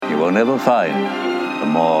you will never find a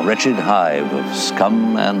more wretched hive of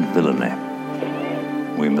scum and villainy.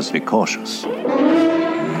 We must be cautious.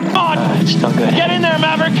 Oh, it's no good. Get in there,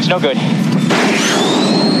 Maverick. It's no good.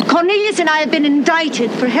 Cornelius and I have been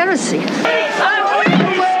indicted for heresy.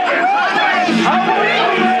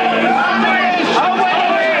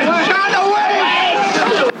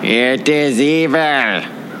 It is evil.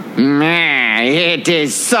 It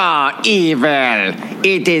is so evil.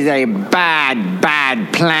 It is a bad,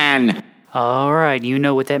 bad plan. All right, you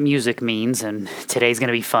know what that music means, and today's going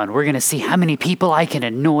to be fun. We're going to see how many people I can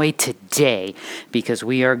annoy today, because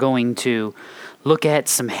we are going to look at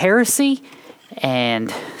some heresy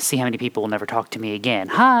and see how many people will never talk to me again.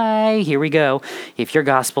 Hi, here we go. If your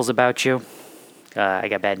gospel's about you, I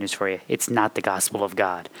got bad news for you. It's not the gospel of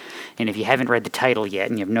God. And if you haven't read the title yet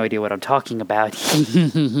and you have no idea what I'm talking about,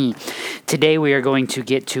 today we are going to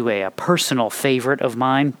get to a personal favorite of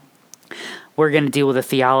mine. We're going to deal with a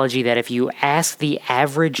theology that if you ask the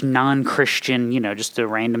average non-Christian, just a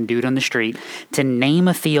random dude on the street, to name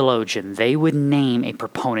a theologian, they would name a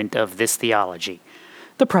proponent of this theology,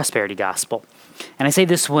 the prosperity gospel. And I say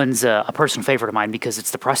this one's a personal favorite of mine because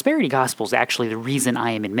it's the prosperity gospel is actually the reason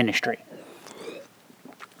I am in ministry.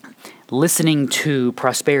 Listening to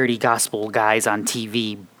prosperity gospel guys on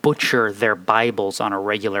TV butcher their Bibles on a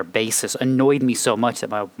regular basis annoyed me so much that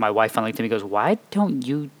my wife finally looked at me and goes, "Why don't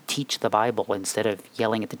you teach the Bible instead of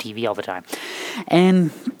yelling at the TV all the time?"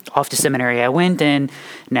 And off to seminary I went, and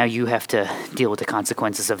now you have to deal with the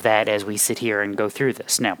consequences of that as we sit here and go through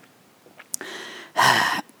this. Now,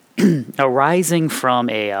 arising from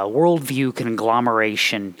a worldview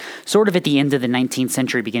conglomeration, sort of at the end of the 19th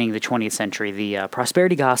century, beginning of the 20th century, the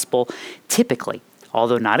prosperity gospel typically,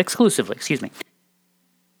 although not exclusively,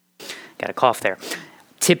 got a cough there.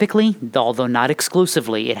 Typically, although not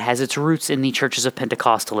exclusively, it has its roots in the churches of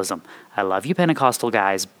Pentecostalism. I love you Pentecostal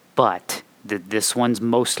guys, but this one's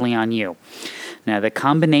mostly on you. Now, the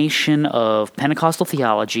combination of Pentecostal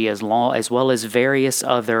theology as well as various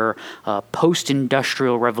other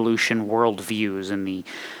post-industrial revolution worldviews and the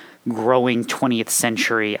growing 20th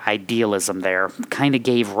century idealism there kind of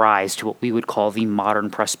gave rise to what we would call the modern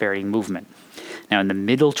prosperity movement. Now, in the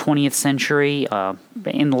middle 20th century,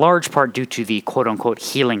 in large part due to the quote-unquote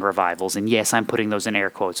healing revivals, and yes, I'm putting those in air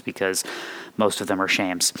quotes because most of them are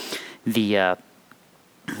shams, the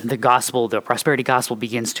gospel, the prosperity gospel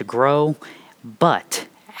begins to grow. But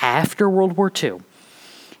after World War II,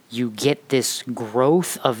 you get this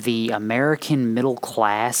growth of the American middle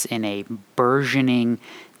class in a burgeoning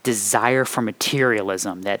desire for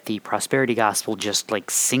materialism that the prosperity gospel just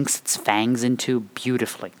sinks its fangs into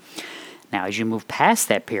beautifully. Now, as you move past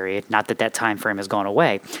that period, not that that time frame has gone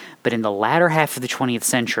away, but in the latter half of the 20th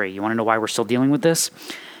century, you want to know why we're still dealing with this?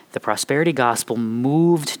 The prosperity gospel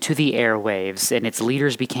moved to the airwaves, and its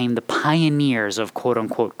leaders became the pioneers of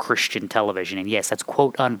quote-unquote Christian television. And yes, that's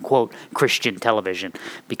quote-unquote Christian television,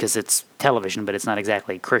 because it's television, but it's not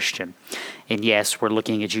exactly Christian. And yes, we're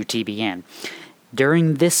looking at UTBN.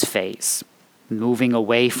 During this phase, moving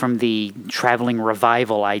away from the traveling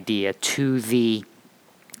revival idea to the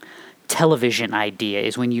television idea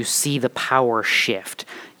is when you see the power shift.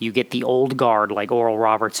 You get the old guard like Oral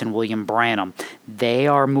Roberts and William Branham. They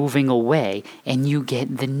are moving away, and you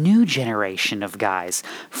get the new generation of guys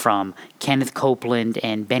from Kenneth Copeland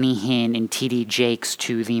and Benny Hinn and T.D. Jakes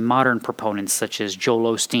to the modern proponents such as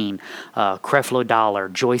Joel Osteen, Creflo Dollar,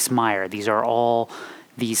 Joyce Meyer. These are all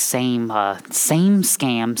these same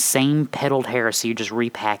scam, same peddled heresy, just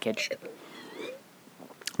repackaged.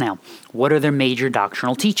 Now, what are their major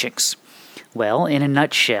doctrinal teachings? Well, in a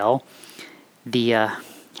nutshell, the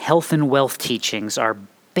health and wealth teachings are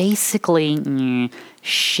basically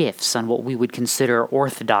shifts on what we would consider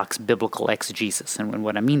orthodox biblical exegesis. And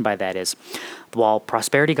what I mean by that is, while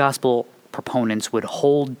prosperity gospel proponents would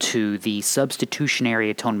hold to the substitutionary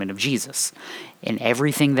atonement of Jesus and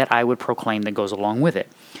everything that I would proclaim that goes along with it,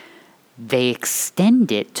 they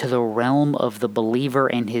extend it to the realm of the believer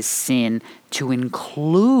and his sin to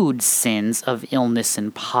include sins of illness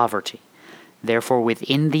and poverty. Therefore,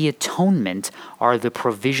 within the atonement are the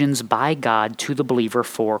provisions by God to the believer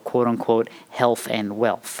for quote-unquote health and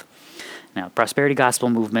wealth. Now, prosperity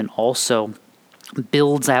gospel movement also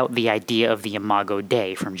builds out the idea of the Imago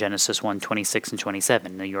Dei from Genesis 1:26 and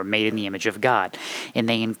 27. You are made in the image of God. And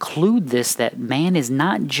they include this, that man is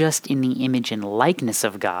not just in the image and likeness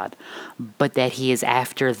of God, but that he is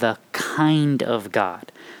after the kind of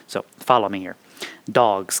God. So follow me here.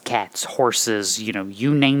 Dogs, cats, horses,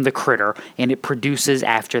 you name the critter, and it produces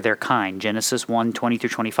after their kind. Genesis 1:20 through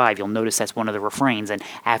 25, you'll notice that's one of the refrains, and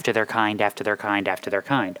after their kind, after their kind, after their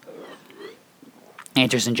kind.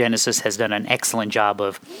 Answers in Genesis has done an excellent job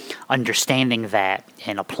of understanding that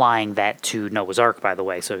and applying that to Noah's Ark, by the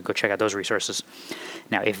way, so go check out those resources.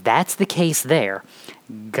 Now, if that's the case there,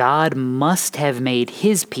 God must have made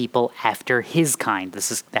his people after his kind.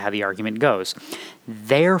 This is how the argument goes.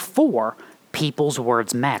 Therefore, people's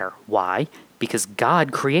words matter. Why? Because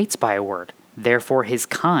God creates by a word. Therefore, his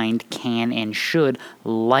kind can and should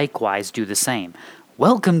likewise do the same.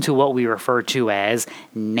 Welcome to what we refer to as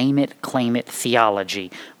name it, claim it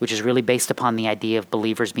theology, which is really based upon the idea of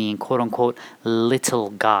believers being quote-unquote little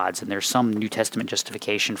gods. And there's some New Testament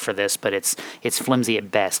justification for this, but it's flimsy at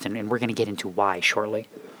best, and we're going to get into why shortly.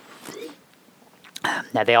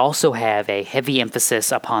 Now, they also have a heavy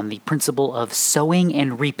emphasis upon the principle of sowing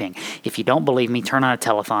and reaping. If you don't believe me, turn on a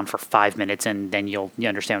telethon for 5 minutes, and then you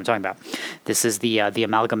understand what I'm talking about. This is the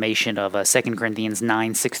amalgamation of 2 Corinthians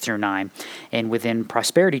 9, 6 through 9. And within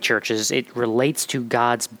prosperity churches, it relates to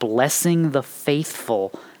God's blessing the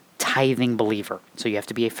faithful tithing believer. So you have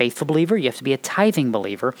to be a faithful believer, you have to be a tithing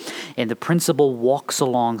believer, and the principle walks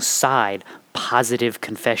alongside positive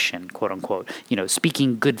confession, quote unquote,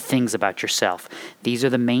 speaking good things about yourself. These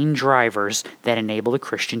are the main drivers that enable the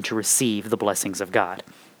Christian to receive the blessings of God.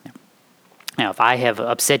 Now, if I have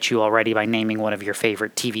upset you already by naming one of your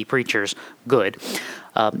favorite TV preachers, good.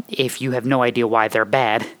 If you have no idea why they're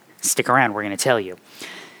bad, stick around, we're going to tell you.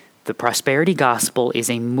 The prosperity gospel is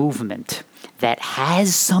a movement that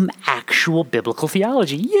has some actual biblical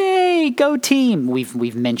theology. Yay, go team!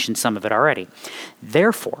 We've mentioned some of it already.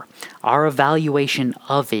 Therefore, our evaluation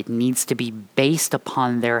of it needs to be based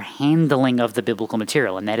upon their handling of the biblical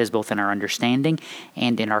material, and that is both in our understanding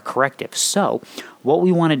and in our corrective. So, what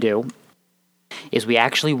we want to do is we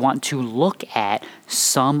actually want to look at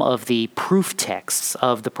some of the proof texts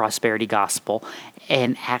of the prosperity gospel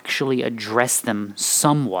and actually address them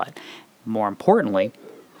somewhat. More importantly,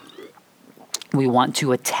 we want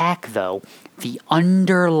to attack, though, the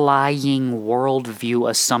underlying worldview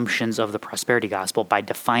assumptions of the prosperity gospel by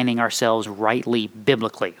defining ourselves rightly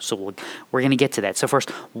biblically. So we're going to get to that. So first,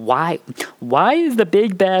 why is the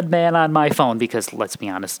big bad man on my phone? Because let's be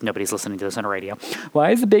honest, nobody's listening to this on the radio.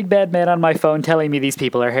 Why is the big bad man on my phone telling me these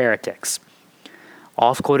people are heretics?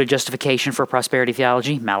 Off-quoted justification for prosperity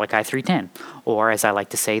theology, Malachi 3:10, or as I like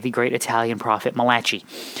to say, the great Italian prophet Malachi.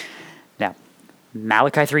 Now,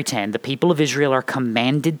 Malachi 3:10, the people of Israel are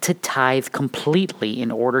commanded to tithe completely in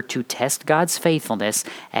order to test God's faithfulness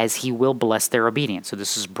as he will bless their obedience. So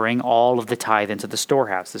this is bring all of the tithe into the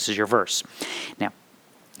storehouse. This is your verse. Now,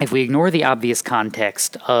 if we ignore the obvious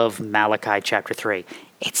context of Malachi chapter 3,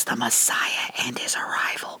 it's the Messiah and his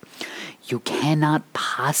arrival. You cannot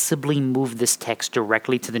possibly move this text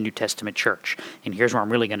directly to the New Testament church. And here's where I'm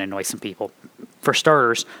really going to annoy some people. For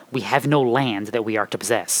starters, we have no land that we are to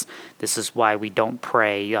possess. This is why we don't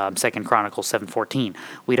pray 2 Chronicles 7:14.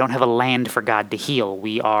 We don't have a land for God to heal.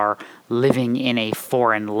 We are living in a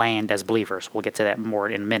foreign land as believers. We'll get to that more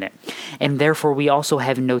in a minute. And therefore, we also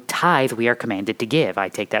have no tithe we are commanded to give. I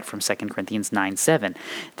take that from 2 Corinthians 9:7.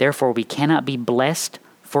 Therefore, we cannot be blessed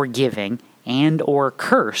for giving and or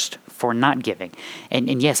cursed for not giving.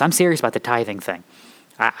 And yes, I'm serious about the tithing thing.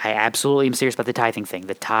 I absolutely am serious about the tithing thing.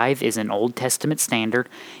 The tithe is an Old Testament standard.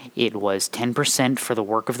 It was 10% for the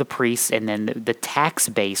work of the priests, and then the tax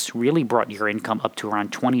base really brought your income up to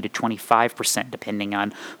around 20 to 25%, depending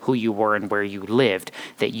on who you were and where you lived,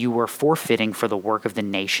 that you were forfeiting for the work of the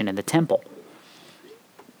nation and the temple.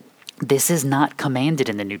 This is not commanded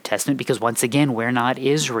in the New Testament because, once again, we're not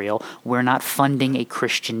Israel. We're not funding a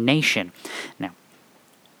Christian nation. Now,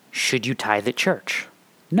 should you tithe at church?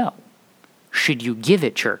 No. Should you give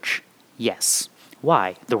at church? Yes.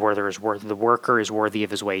 Why? The worker is worthy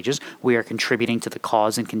of his wages. We are contributing to the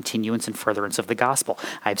cause and continuance and furtherance of the gospel.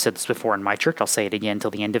 I've said this before in my church. I'll say it again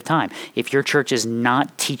till the end of time. If your church is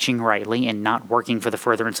not teaching rightly and not working for the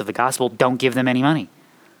furtherance of the gospel, don't give them any money.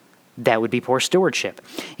 That would be poor stewardship.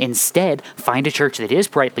 Instead, find a church that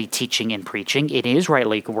is rightly teaching and preaching, it is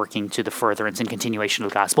rightly working to the furtherance and continuation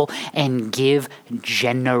of the gospel, and give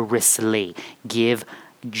generously. Give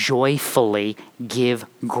joyfully, give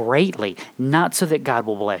greatly. Not so that God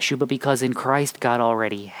will bless you, but because in Christ God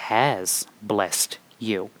already has blessed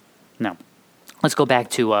you. Now, let's go back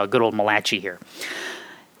to good old Malachi here.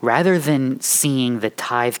 Rather than seeing the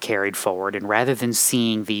tithe carried forward, and rather than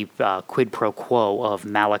seeing the quid pro quo of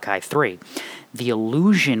Malachi 3, the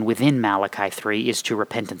allusion within Malachi 3 is to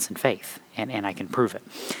repentance and faith, and I can prove it.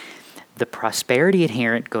 The prosperity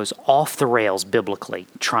adherent goes off the rails biblically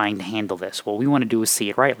trying to handle this. What we want to do is see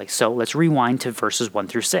it rightly. So let's rewind to verses 1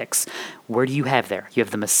 through 6. Where do you have there? You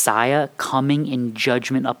have the Messiah coming in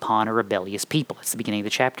judgment upon a rebellious people. It's the beginning of the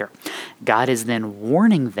chapter. God is then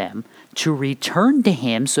warning them to return to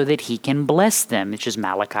him so that he can bless them, which is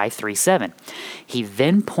Malachi 3:7. He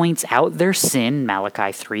then points out their sin,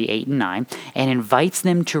 Malachi 3:8 and 9, and invites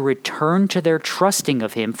them to return to their trusting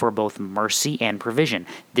of him for both mercy and provision.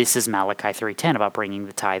 This is Malachi 3:10 about bringing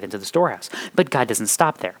the tithe into the storehouse. But God doesn't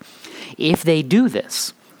stop there. If they do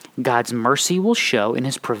this, God's mercy will show and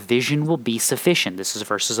his provision will be sufficient. This is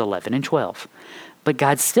verses 11 and 12. But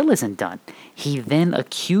God still isn't done. He then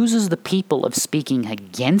accuses the people of speaking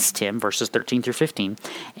against him, verses 13 through 15,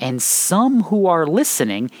 and some who are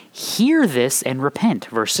listening hear this and repent,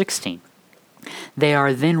 verse 16. They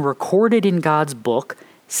are then recorded in God's book,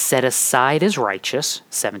 set aside as righteous,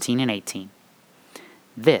 17 and 18.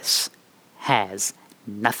 This has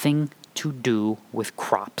nothing to do with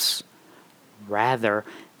crops. Rather,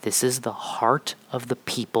 this is the heart of the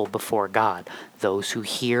people before God. Those who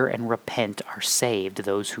hear and repent are saved.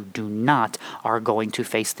 Those who do not are going to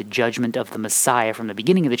face the judgment of the Messiah from the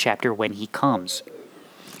beginning of the chapter when he comes.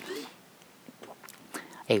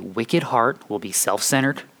 A wicked heart will be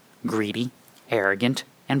self-centered, greedy, arrogant,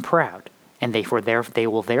 and proud, and they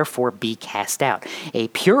will therefore be cast out. A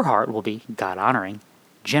pure heart will be God-honoring,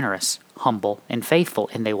 generous, humble, and faithful,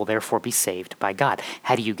 and they will therefore be saved by God.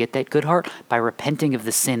 How do you get that good heart? By repenting of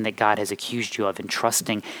the sin that God has accused you of and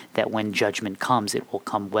trusting that when judgment comes, it will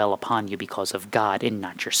come well upon you because of God and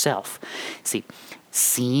not yourself. See,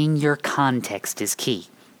 seeing your context is key.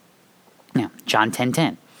 Now, John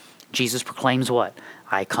 10:10, Jesus proclaims what?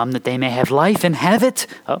 I come that they may have life and have it.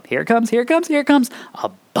 Oh, here it comes,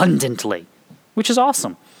 abundantly, which is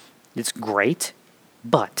awesome. It's great,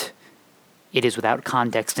 but it is without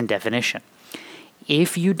context and definition.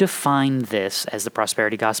 If you define this, as the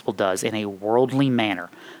prosperity gospel does, in a worldly manner,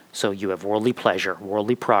 so you have worldly pleasure,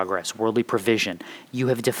 worldly progress, worldly provision, you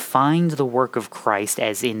have defined the work of Christ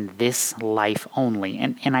as in this life only.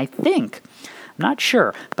 And I think, I'm not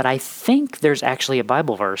sure, but I think there's actually a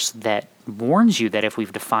Bible verse that warns you that if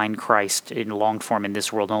we've defined Christ in long form in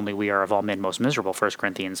this world only, we are of all men most miserable, 1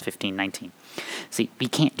 Corinthians 15:19. See, we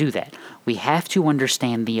can't do that. We have to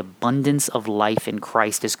understand the abundance of life in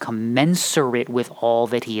Christ is commensurate with all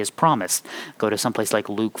that he has promised. Go to someplace like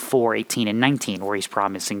Luke 4:18 and 19, where he's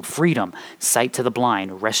promising freedom, sight to the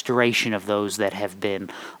blind, restoration of those that have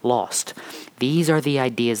been lost. These are the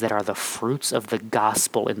ideas that are the fruits of the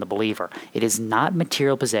gospel in the believer. It is not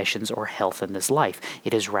material possessions or health in this life.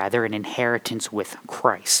 It is rather an inheritance with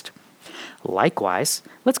Christ. Likewise,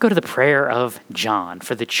 let's go to the prayer of John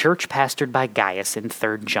for the church pastored by Gaius in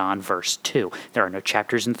 3 John verse 2. There are no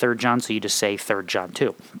chapters in 3 John, so you just say 3 John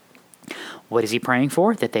 2. What is he praying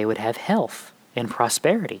for? That they would have health and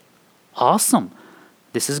prosperity. Awesome.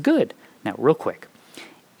 This is good. Now, real quick.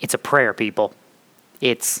 It's a prayer, people.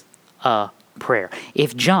 It's a prayer.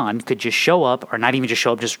 If John could just show up, or not even just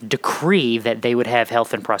show up, just decree that they would have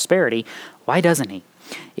health and prosperity, why doesn't he?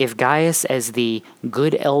 If Gaius, as the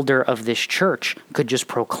good elder of this church, could just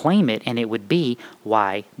proclaim it and it would be,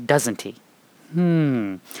 why doesn't he?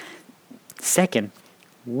 Second,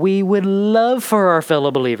 we would love for our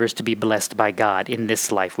fellow believers to be blessed by God in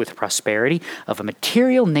this life with prosperity of a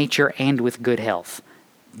material nature and with good health.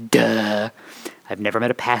 Duh. I've never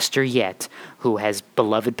met a pastor yet who has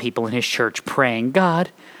beloved people in his church praying, God,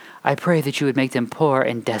 I pray that you would make them poor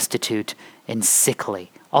and destitute and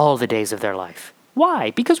sickly all the days of their life.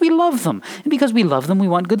 Why? Because we love them. And because we love them, we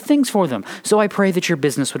want good things for them. So I pray that your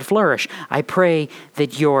business would flourish. I pray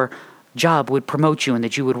that your job would promote you and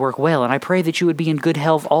that you would work well. And I pray that you would be in good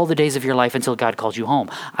health all the days of your life until God calls you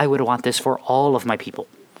home. I would want this for all of my people.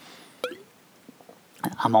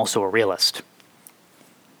 I'm also a realist.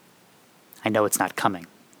 I know it's not coming.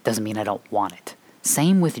 Doesn't mean I don't want it.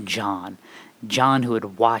 Same with John. John, who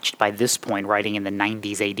had watched by this point, writing in the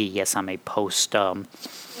 90s AD. Yes, I'm a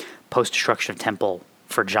post-destruction of temple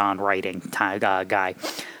for John writing guy.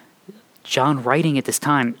 John, writing at this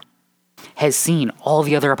time, has seen all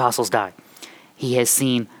the other apostles die. He has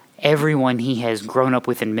seen everyone he has grown up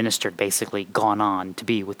with and ministered basically gone on to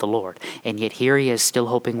be with the Lord. And yet here he is still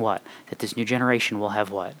hoping what? That this new generation will have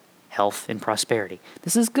what? Health and prosperity.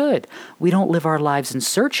 This is good. We don't live our lives in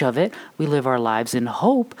search of it. We live our lives in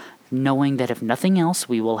hope, knowing that if nothing else,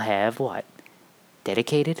 we will have what?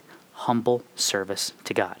 Dedicated, humble service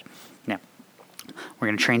to God. Now, we're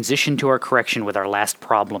going to transition to our correction with our last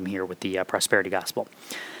problem here with the prosperity gospel.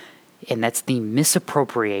 And that's the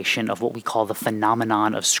misappropriation of what we call the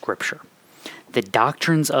phenomenon of Scripture. The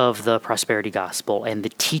doctrines of the prosperity gospel and the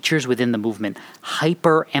teachers within the movement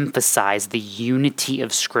hyper-emphasize the unity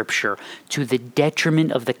of Scripture to the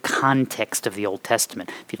detriment of the context of the Old Testament.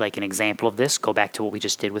 If you'd like an example of this, go back to what we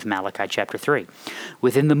just did with Malachi chapter 3.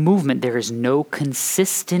 Within the movement, there is no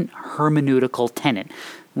consistent hermeneutical tenet,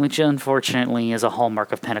 which unfortunately is a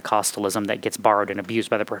hallmark of Pentecostalism that gets borrowed and abused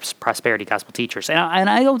by the prosperity gospel teachers. And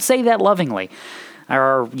I don't say that lovingly.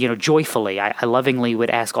 Or, joyfully. I lovingly would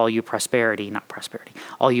ask all you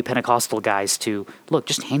all you Pentecostal guys to, look,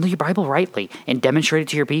 just handle your Bible rightly and demonstrate it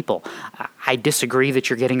to your people. I disagree that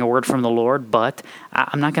you're getting a word from the Lord, but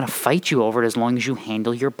I'm not going to fight you over it as long as you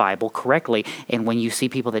handle your Bible correctly. And when you see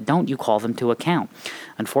people that don't, you call them to account.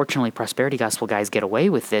 Unfortunately, prosperity gospel guys get away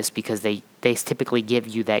with this because they typically give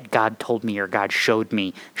you that God told me or God showed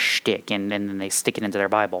me shtick, and then they stick it into their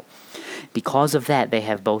Bible. Because of that, they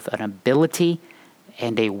have both an ability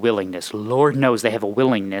and a willingness. Lord knows they have a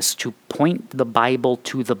willingness to point the Bible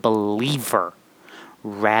to the believer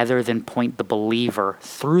rather than point the believer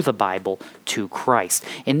through the Bible to Christ.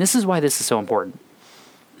 And this is why this is so important.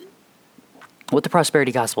 What the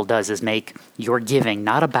prosperity gospel does is make your giving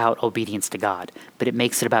not about obedience to God, but it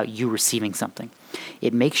makes it about you receiving something.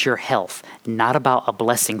 It makes your health not about a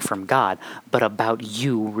blessing from God, but about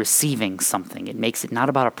you receiving something. It makes it not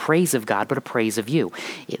about a praise of God, but a praise of you.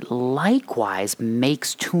 It likewise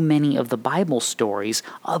makes too many of the Bible stories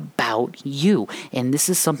about you. And this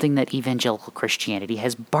is something that evangelical Christianity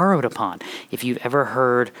has borrowed upon. If you've ever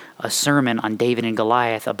heard a sermon on David and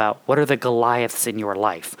Goliath about what are the Goliaths in your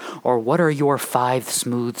life, or what are your 5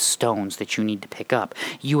 smooth stones that you need to pick up,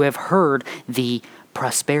 you have heard the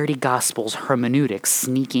prosperity gospel's hermeneutics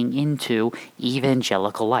sneaking into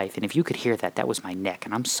evangelical life. And if you could hear that, that was my neck.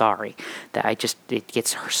 And I'm sorry that it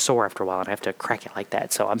gets sore after a while and I have to crack it like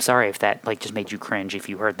that. So I'm sorry if that just made you cringe if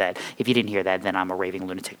you heard that. If you didn't hear that, then I'm a raving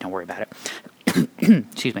lunatic. Don't worry about it.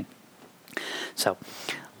 Excuse me. So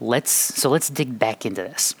let's dig back into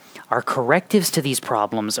this. Our correctives to these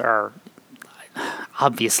problems are,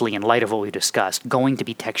 obviously, in light of what we discussed, going to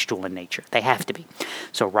be textual in nature. They have to be.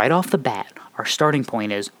 So right off the bat, our starting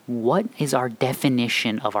point is, what is our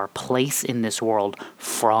definition of our place in this world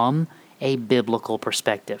from a biblical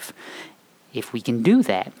perspective? If we can do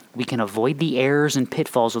that, we can avoid the errors and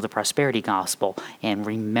pitfalls of the prosperity gospel and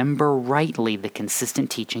remember rightly the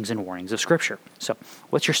consistent teachings and warnings of Scripture. So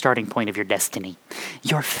what's your starting point of your destiny?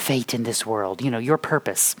 Your fate in this world, your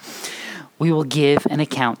purpose. We will give an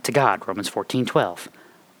account to God, Romans 14:12.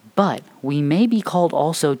 But we may be called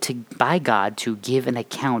also by God to give an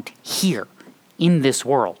account here, in this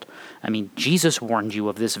world. I mean, Jesus warned you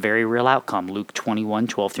of this very real outcome, Luke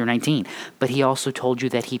 21:12-19. But he also told you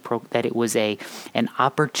that that it was an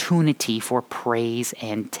opportunity for praise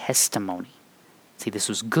and testimony. See, this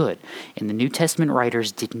was good. And the New Testament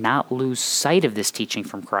writers did not lose sight of this teaching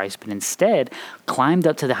from Christ, but instead climbed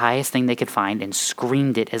up to the highest thing they could find and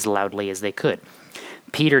screamed it as loudly as they could.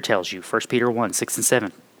 Peter tells you, 1 Peter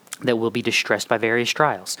 1:6-7, that we'll be distressed by various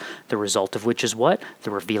trials, the result of which is what?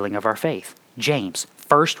 The revealing of our faith. James,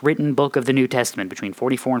 first written book of the New Testament between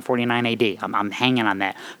 44 and 49 AD. I'm hanging on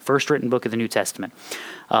that. First written book of the New Testament.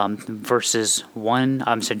 James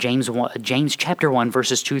chapter 1,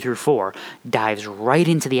 verses 2-4, dives right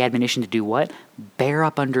into the admonition to do what? Bear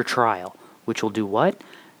up under trial, which will do what?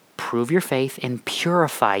 Prove your faith and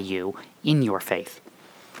purify you in your faith.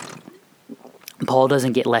 Paul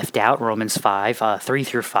doesn't get left out, Romans 5,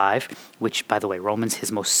 3-5, which, by the way, Romans,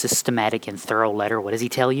 his most systematic and thorough letter. What does he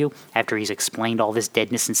tell you after he's explained all this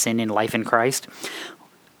deadness and sin in life in Christ?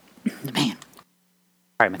 Man.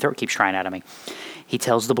 All right, my throat keeps crying out of me. He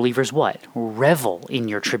tells the believers what? Revel in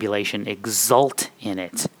your tribulation, exult in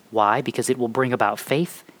it. Why? Because it will bring about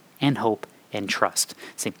faith and hope and trust.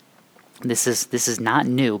 See, this is not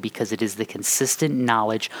new because it is the consistent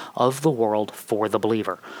knowledge of the world for the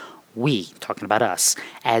believer. We, talking about us,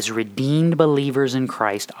 as redeemed believers in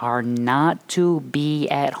Christ, are not to be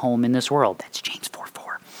at home in this world. That's James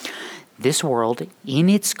 4:4. This world, in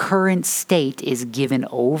its current state, is given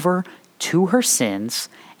over to her sins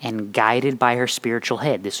and guided by her spiritual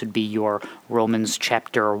head. This would be your Romans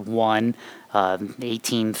chapter 1,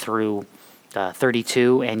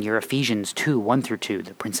 18-32, and your Ephesians 2, 1-2,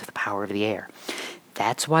 the prince of the power of the air.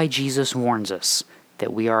 That's why Jesus warns us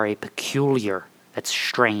that we are a peculiar, that's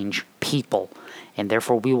strange, people, and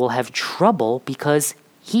therefore we will have trouble because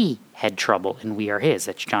he had trouble and we are his.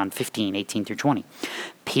 That's John 15, 18 through 20.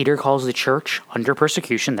 Peter calls the church under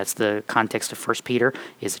persecution. That's the context of 1 Peter,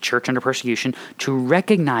 is the church under persecution, to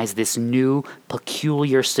recognize this new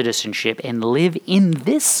peculiar citizenship and live in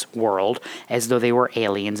this world as though they were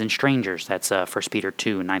aliens and strangers. That's 1 Peter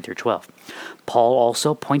 2, 9 through 12. Paul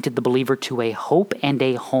also pointed the believer to a hope and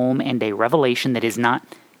a home and a revelation that is not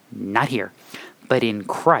here, but in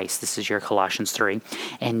Christ. This is your Colossians 3.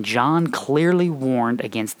 And John clearly warned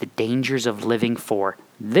against the dangers of living for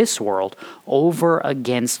this world over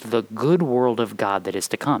against the good world of God that is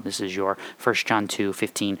to come. This is your 1 John 2,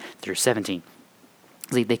 15 through 17.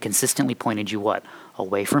 They consistently pointed you what?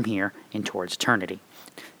 Away from here and towards eternity.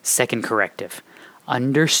 Second corrective,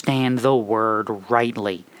 understand the word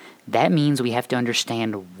rightly. That means we have to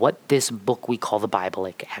understand what this book we call the Bible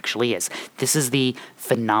actually is. This is the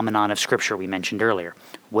phenomenon of Scripture we mentioned earlier.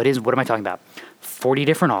 What am I talking about? 40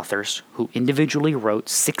 different authors who individually wrote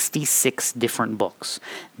 66 different books.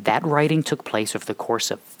 That writing took place over the course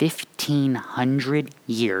of 1,500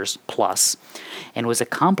 years plus and was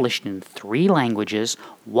accomplished in 3 languages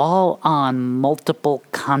while on multiple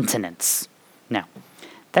continents. Now,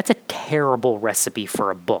 that's a terrible recipe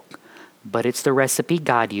for a book. But it's the recipe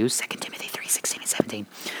God used, 2 Timothy 3, 16 and 17,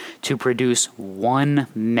 to produce one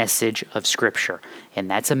message of Scripture. And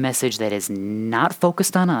that's a message that is not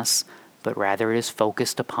focused on us, but rather is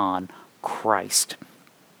focused upon Christ.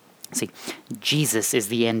 See, Jesus is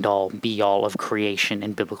the end-all, be-all of creation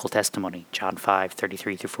and biblical testimony, John 5,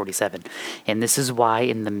 33 through 47. And this is why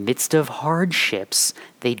in the midst of hardships,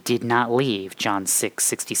 they did not leave, John 6,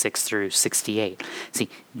 66 through 68. See,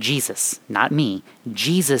 Jesus, not me,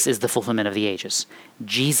 Jesus is the fulfillment of the ages.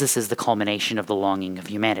 Jesus is the culmination of the longing of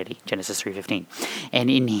humanity, Genesis 3:15. And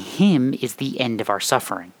in him is the end of our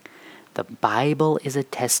suffering. The Bible is a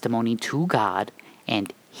testimony to God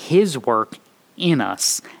and his work in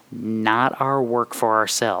us, not our work for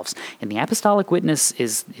ourselves. And the apostolic witness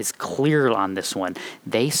is clear on this one.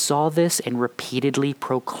 They saw this and repeatedly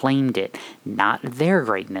proclaimed it, not their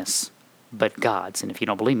greatness, but God's. And if you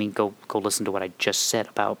don't believe me, go listen to what I just said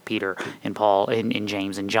about Peter and Paul and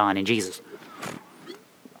James and John and Jesus.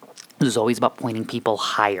 This is always about pointing people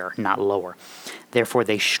higher, not lower. Therefore,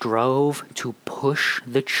 they strove to push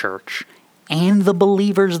the church and the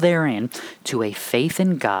believers therein to a faith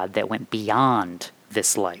in God that went beyond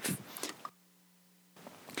this life,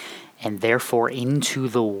 and therefore into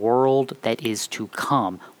the world that is to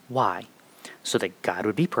come. Why? So that God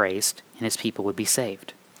would be praised and his people would be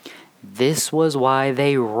saved. This was why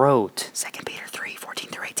they wrote 2 Peter 3, 14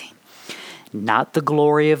 through 18. Not the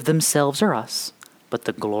glory of themselves or us, but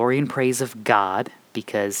the glory and praise of God,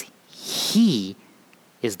 because he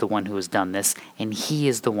is the one who has done this, and he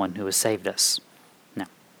is the one who has saved us. Now,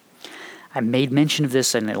 I made mention of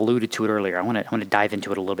this and alluded to it earlier. I want to dive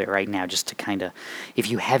into it a little bit right now, just to kind of,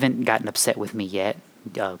 if you haven't gotten upset with me yet,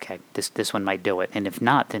 okay, this one might do it. And if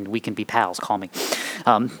not, then we can be pals. Call me.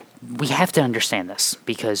 We have to understand this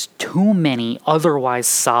because too many otherwise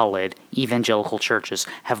solid evangelical churches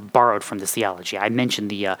have borrowed from this theology. I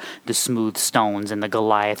mentioned the smooth stones and the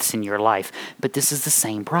Goliaths in your life, but this is the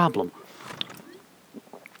same problem.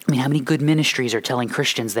 I mean, how many good ministries are telling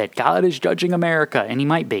Christians that God is judging America? And he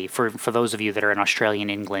might be, for those of you that are in Australia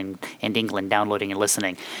and England downloading and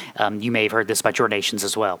listening. You may have heard this about your nations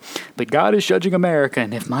as well. But God is judging America,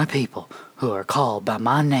 and if my people who are called by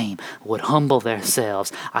my name would humble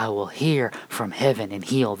themselves, I will hear from heaven and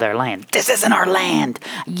heal their land. This isn't our land.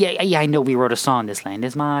 Yeah, I know we wrote a song, this land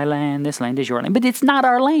is my land, this land is your land. But it's not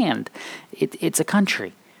our land. It's a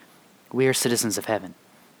country. We are citizens of heaven.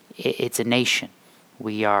 It's a nation.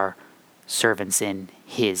 We are servants in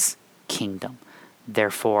his kingdom.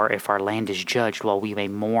 Therefore, if our land is judged, while we may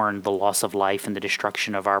mourn the loss of life and the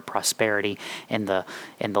destruction of our prosperity and the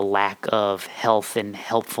lack of health and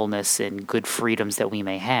helpfulness and good freedoms that we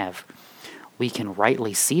may have, we can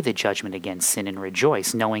rightly see the judgment against sin and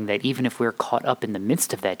rejoice, knowing that even if we're caught up in the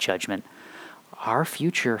midst of that judgment, our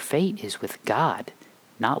future fate is with God,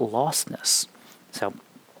 not lostness. So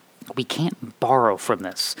we can't borrow from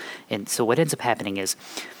this. And so what ends up happening is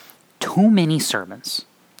too many sermons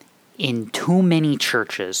in too many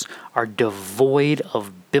churches are devoid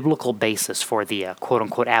of biblical basis for the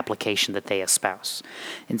quote-unquote application that they espouse.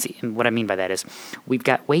 And what I mean by that is we've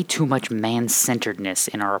got way too much man-centeredness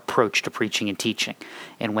in our approach to preaching and teaching.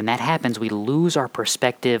 And when that happens, we lose our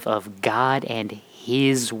perspective of God and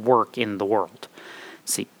his work in the world.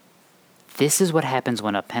 See, this is what happens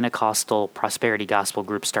when a Pentecostal prosperity gospel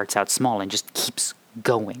group starts out small and just keeps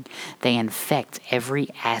going. They infect every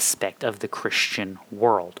aspect of the Christian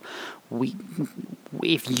world.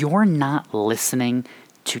 If you're not listening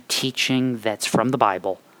to teaching that's from the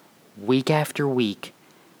Bible week after week,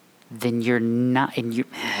 then you're not, and you,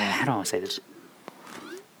 how do I want to say this?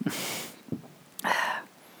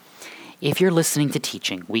 If you're listening to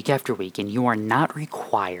teaching week after week and you are not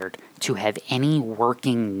required to have any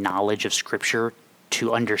working knowledge of Scripture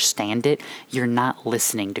to understand it, you're not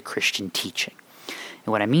listening to Christian teaching.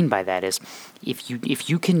 And what I mean by that is, if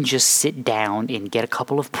you can just sit down and get a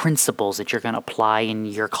couple of principles that you're going to apply in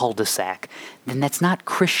your cul-de-sac, then that's not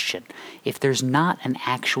Christian. If there's not an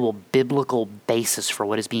actual biblical basis for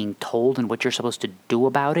what is being told and what you're supposed to do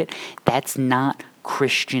about it, that's not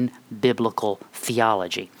Christian biblical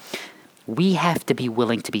theology. We have to be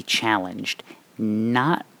willing to be challenged,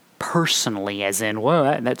 not personally, as in,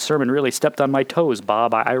 well, that sermon really stepped on my toes,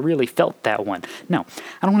 Bob. I really felt that one. No,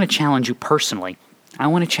 I don't want to challenge you personally. I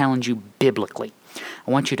want to challenge you biblically.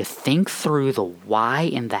 I want you to think through the why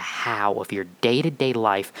and the how of your day-to-day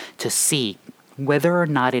life to see whether or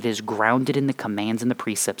not it is grounded in the commands and the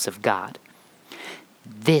precepts of God.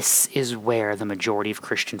 This is where the majority of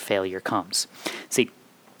Christian failure comes. See,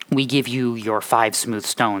 we give you your 5 smooth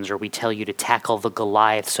stones, or we tell you to tackle the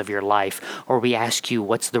Goliaths of your life, or we ask you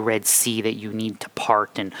what's the Red Sea that you need to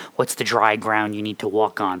part and what's the dry ground you need to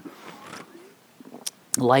walk on.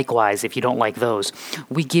 Likewise, if you don't like those,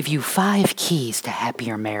 we give you 5 keys to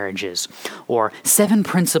happier marriages, or 7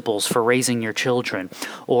 principles for raising your children,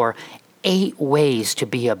 or 8 ways to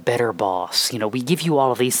be a better boss. We give you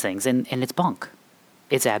all of these things, and it's bunk.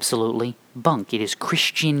 It's absolutely bunk. It is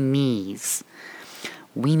Christianese.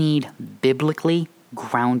 We need biblically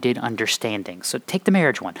grounded understanding. So take the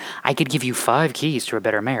marriage one. I could give you 5 keys to a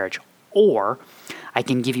better marriage, or I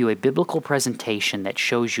can give you a biblical presentation that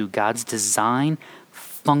shows you God's design,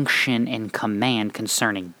 function, and command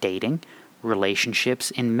concerning dating,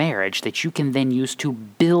 relationships, and marriage that you can then use to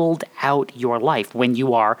build out your life when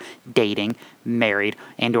you are dating, married,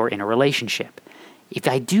 and or in a relationship. If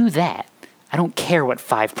I do that, I don't care what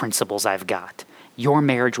 5 principles I've got. Your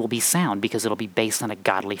marriage will be sound because it'll be based on a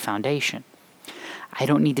godly foundation. I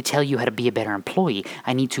don't need to tell you how to be a better employee.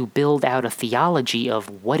 I need to build out a theology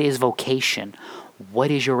of what is vocation,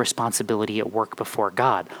 what is your responsibility at work before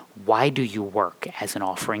God, why do you work as an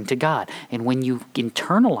offering to God. And when you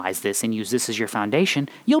internalize this and use this as your foundation,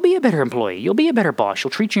 you'll be a better employee, you'll be a better boss,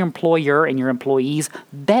 you'll treat your employer and your employees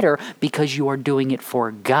better because you are doing it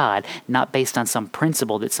for God, not based on some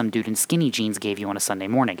principle that some dude in skinny jeans gave you on a Sunday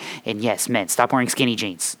morning. And yes, men, stop wearing skinny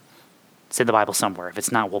jeans. It's in the Bible somewhere. If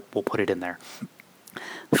it's not, we'll put it in there.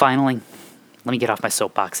 Finally, let me get off my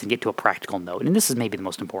soapbox and get to a practical note, and this is maybe the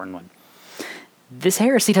most important one. This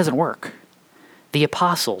heresy doesn't work. The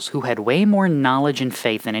apostles, who had way more knowledge and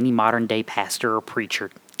faith than any modern-day pastor or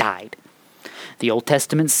preacher, died. The Old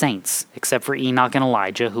Testament saints, except for Enoch and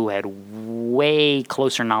Elijah, who had way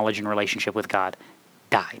closer knowledge and relationship with God,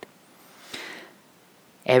 died.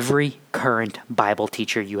 Every current Bible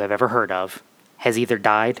teacher you have ever heard of has either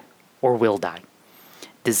died or will die.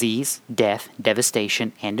 Disease, death,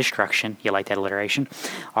 devastation, and destruction, you like that alliteration,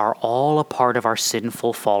 are all a part of our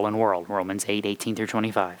sinful, fallen world, Romans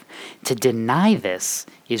 8:18-25. To deny this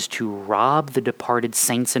is to rob the departed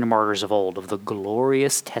saints and martyrs of old of the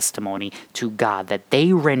glorious testimony to God that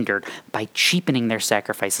they rendered by cheapening their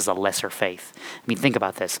sacrifice as a lesser faith. I mean, think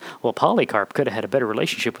about this. Well, Polycarp could have had a better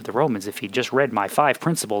relationship with the Romans if he'd just read my 5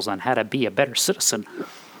 principles on how to be a better citizen.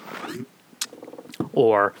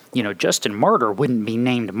 Or, Justin Martyr wouldn't be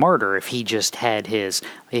named martyr if he just had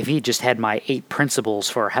my 8 principles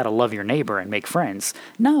for how to love your neighbor and make friends.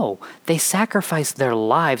 No, they sacrificed their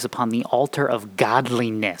lives upon the altar of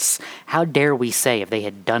godliness. How dare we say if they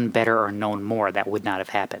had done better or known more, that would not have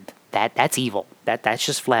happened? That's evil. That's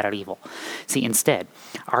just flat out evil. See, instead,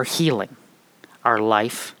 our healing, our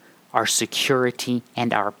life, our security,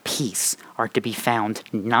 and our peace are to be found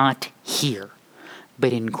not here,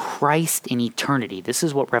 but in Christ in eternity. This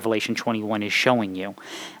is what Revelation 21 is showing you.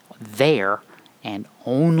 There, and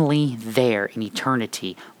only there in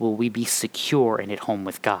eternity, will we be secure and at home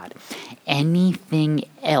with God. Anything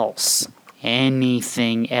else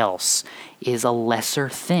is a lesser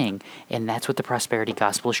thing, and that's what the prosperity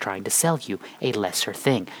gospel is trying to sell you, a lesser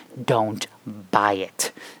thing. Don't buy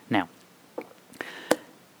it. Now,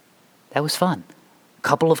 that was fun. A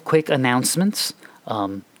couple of quick announcements.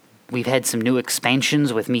 we've had some new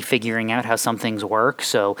expansions with me figuring out how some things work.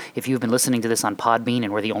 So if you've been listening to this on Podbean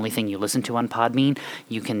and we're the only thing you listen to on Podbean,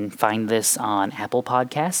 you can find this on Apple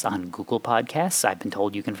Podcasts, on Google Podcasts. I've been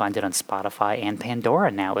told you can find it on Spotify and Pandora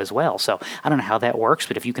now as well. So I don't know how that works,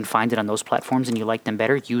 but if you can find it on those platforms and you like them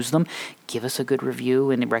better, use them. Give us a good review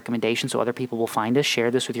and a recommendation so other people will find us.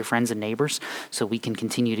 Share this with your friends and neighbors so we can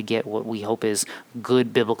continue to get what we hope is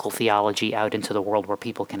good biblical theology out into the world where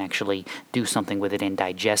people can actually do something with it and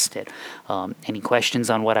digest it. Any questions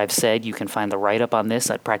on what I've said, you can find the write-up on this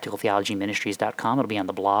at practicaltheologyministries.com. It'll be on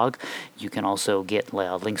the blog. You can also get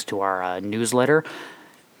links to our newsletter.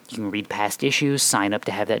 You can read past issues, sign up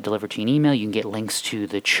to have that delivered to you in email. You can get links to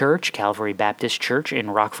the church, Calvary Baptist Church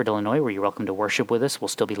in Rockford, Illinois, where you're welcome to worship with us. We'll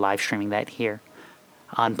still be live streaming that here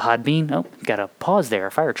on Podbean. Oh, got a pause there.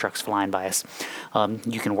 A fire truck's flying by us.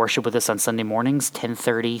 You can worship with us on Sunday mornings,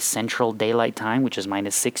 10:30 Central Daylight Time, which is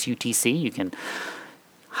 -6 UTC. You can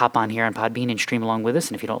hop on here on Podbean and stream along with us.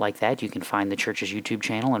 And if you don't like that, you can find the church's YouTube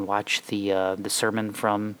channel and watch the sermon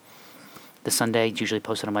from the Sunday. It's usually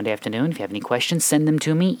posted on Monday afternoon. If you have any questions, send them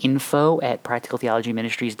to me,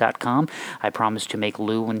 info@practicaltheologyministries.com. I promise to make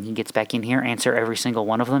Lou, when he gets back in here, answer every single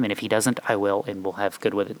one of them. And if he doesn't, I will, and we'll have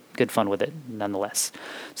good fun with it nonetheless.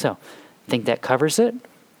 So I think that covers it.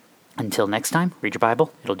 Until next time, read your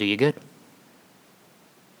Bible. It'll do you good.